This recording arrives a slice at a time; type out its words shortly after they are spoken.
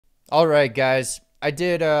Alright guys, I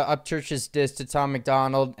did Upchurch's diss to Tom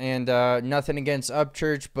McDonald, and nothing against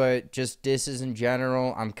Upchurch, but just disses in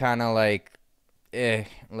general, I'm kind of like,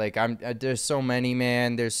 like there's so many,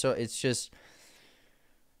 man, it's just,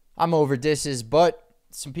 I'm over disses. But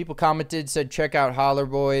some people commented, said check out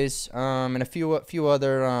Hollerboys, and a few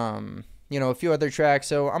other, a few other tracks,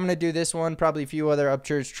 so I'm gonna do this one, probably a few other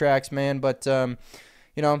Upchurch tracks, man, but,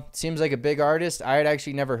 seems like a big artist. I had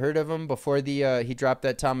actually never heard of him before he dropped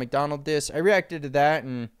that Tom McDonald diss. I reacted to that,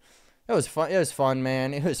 and it was fun. It was fun,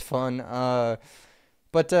 man. It was fun.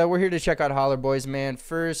 But we're here to check out Hollerboys, man.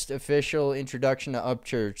 First official introduction to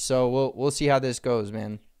Upchurch. So we'll see how this goes,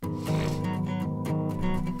 man.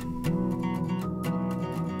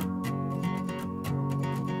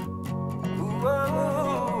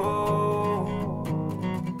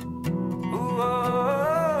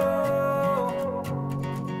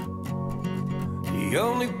 The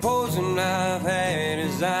only poison I've had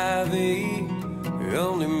is ivy. The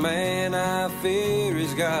only man I fear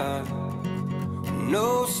is God.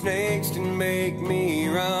 No snakes can make me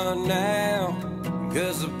run now,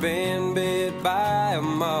 'cause I've been bit by a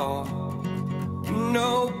moth.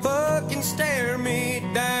 No bug can stare me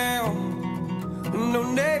down. No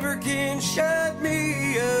neighbor can shut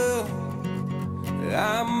me up.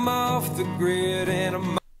 I'm off the grid and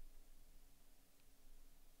I'm...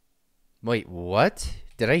 Wait, what?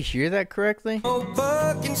 Did I hear that correctly? No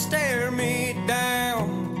bug can stare me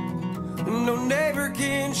down. No neighbor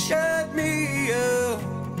can shut me up.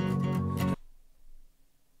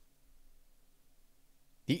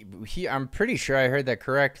 I'm pretty sure I heard that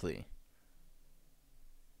correctly.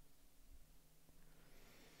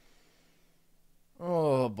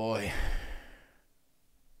 Oh boy.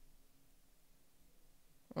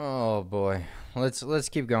 Oh boy. Let's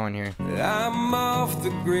keep going here. I'm off the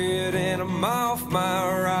grid and I'm off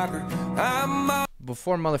my rocker.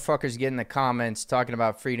 Before motherfuckers get in the comments talking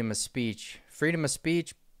about freedom of speech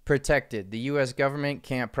protected. The U.S. government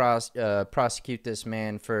can't prosecute this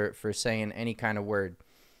man for saying any kind of word.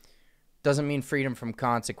 Doesn't mean freedom from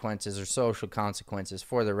consequences or social consequences,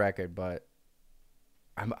 for the record, but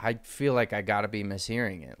I feel like I gotta be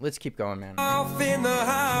mishearing it. Let's keep going, man. Off in the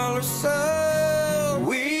holler, so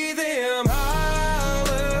we them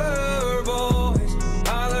holler boys.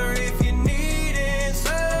 Holler if you needed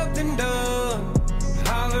something done.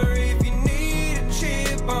 Holler if you need a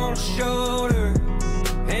chip on the shoulder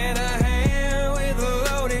and a hand with a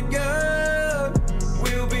loaded gun.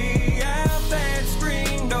 We'll be out that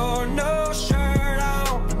screen door, no shirt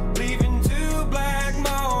on, leaving two black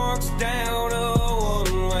marks down a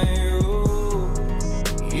one-way road.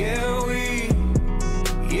 Yeah,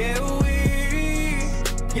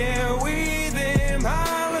 we them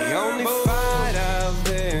holler. The only fight I've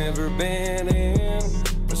ever been in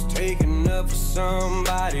was taking up for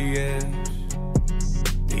somebody else.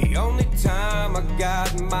 The only time I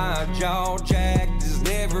got my jaw jacked is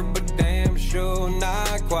never, but damn sure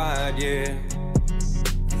not quite yet.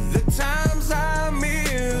 The times I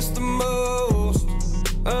miss the most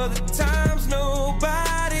are the times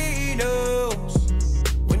nobody knows.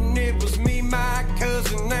 When it was me, my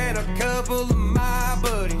cousin, and a couple of my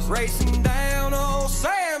buddies racing down old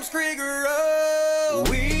Sam's Creek Road.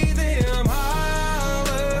 We them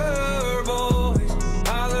holler boys.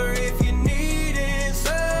 Holler if you needed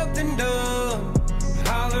something done.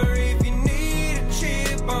 Holler if you need a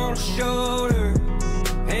chip on the shoulder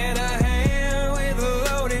and a hand with a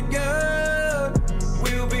loaded gun.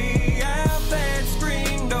 We'll be out that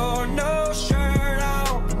screen door, no shirt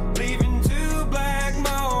on, leaving two black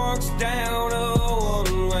marks down a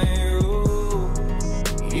one-way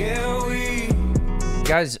road. Yeah, we...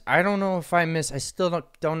 Guys, I don't know if I still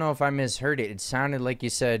don't know if I misheard it. It sounded like you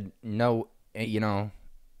said, no,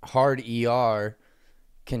 hard ER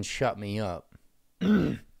can shut me up.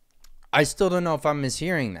 I still don't know if I'm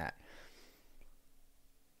mishearing that.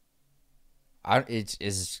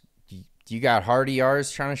 You got hard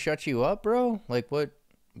ERs trying to shut you up, bro? Like, what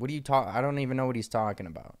do you talk? I don't even know what he's talking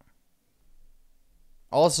about.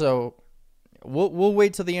 Also, we'll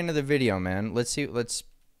wait till the end of the video, man. Let's see. Let's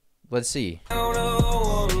see. Down a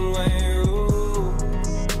one-way road.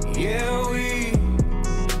 Yeah, we...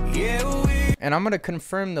 And I'm gonna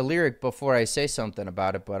confirm the lyric before I say something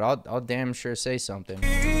about it, but I'll damn sure say something.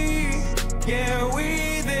 Yeah,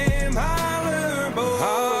 we them holler boy.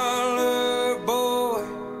 Holler boy,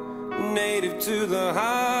 native to the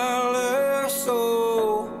holler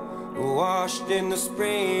soul, washed in the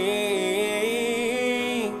spring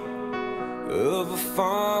of a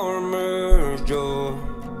farmer's joy.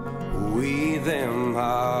 We them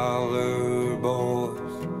holler boys.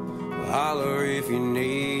 Holler if you're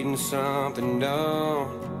needing something done.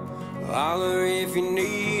 Holler if you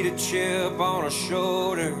need a chip on a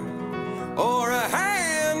shoulder or a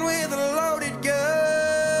hand with a loaded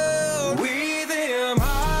gun. We them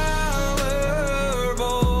holler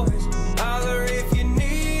boys. Holler if you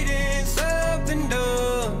needed something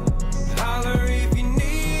done. Holler if you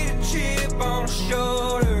need a chip on a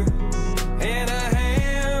shoulder and a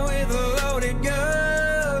hand with a loaded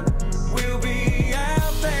gun. We'll be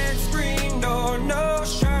out that screen door, no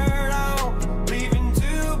shirt on, leaving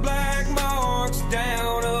 2 black marks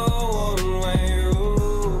down a one-way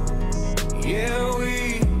road. Yeah,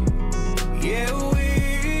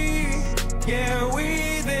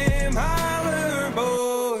 we them holler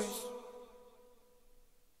boys.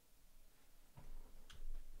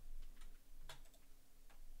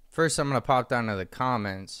 First, I'm gonna pop down to the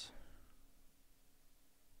comments.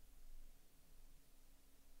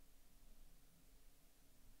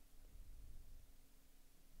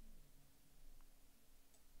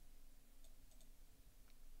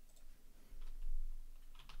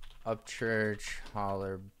 Upchurch,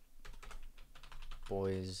 Hollerboys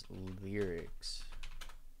lyrics.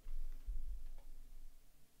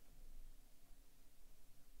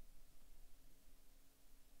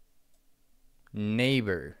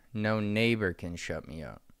 Neighbor. No neighbor can shut me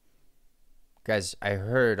up. Guys, I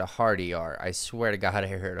heard a hard ER. I swear to God, I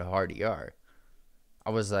heard a hard ER. I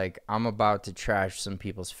was like, I'm about to trash some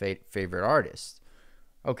people's favorite artists.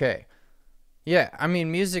 Okay. Yeah, I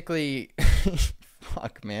mean, musically...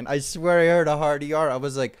 Fuck, man. I swear I heard a hard ER. I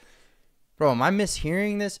was like, bro, am I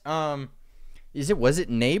mishearing this? Was it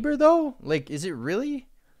neighbor, though? Like, is it really?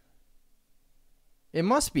 It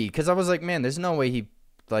must be, because I was like, man, there's no way he...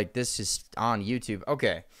 Like, this is on YouTube.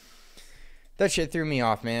 Okay. That shit threw me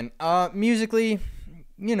off, man. Musically,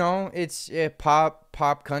 you know, it's a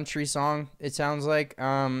pop country song, it sounds like.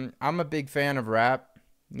 I'm a big fan of rap.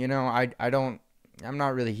 You know, I'm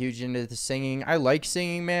not really huge into the singing. I like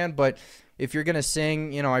singing, man, but if you're gonna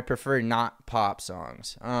sing, you know, I prefer not pop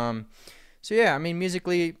songs. So yeah, I mean,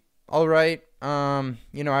 musically, all right.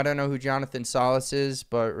 You know, I don't know who Jonathan Solace is,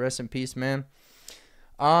 but rest in peace, man.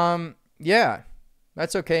 Yeah.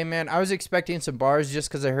 That's okay, man. I was expecting some bars just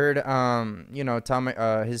because I heard, you know,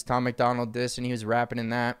 his Tom McDonald diss, and he was rapping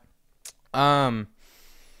in that. Yeah,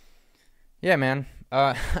 man.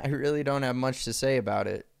 I really don't have much to say about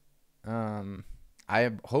it.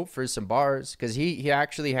 I hope for some bars because he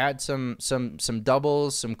actually had some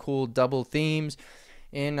doubles, some cool double themes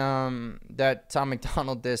in that Tom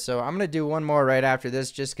McDonald diss. So I'm gonna do one more right after this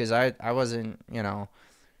just because I wasn't, you know,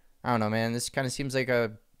 I don't know, man. This kind of seems like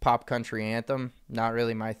a pop country anthem. Not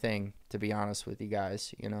really my thing, to be honest with you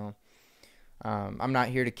guys, you know. I'm not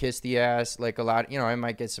here to kiss the ass like a lot, you know, I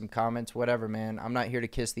might get some comments, whatever, man. I'm not here to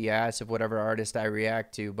kiss the ass of whatever artist I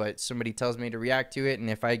react to, but somebody tells me to react to it, and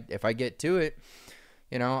if I get to it,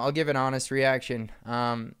 you know, I'll give an honest reaction.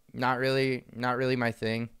 Not really my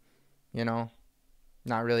thing, you know.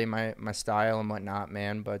 Not really my style and whatnot,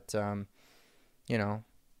 man, but you know,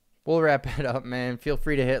 we'll wrap it up, man. Feel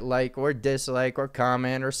free to hit like or dislike or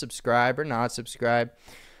comment or subscribe or not subscribe.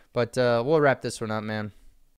 But we'll wrap this one up, man.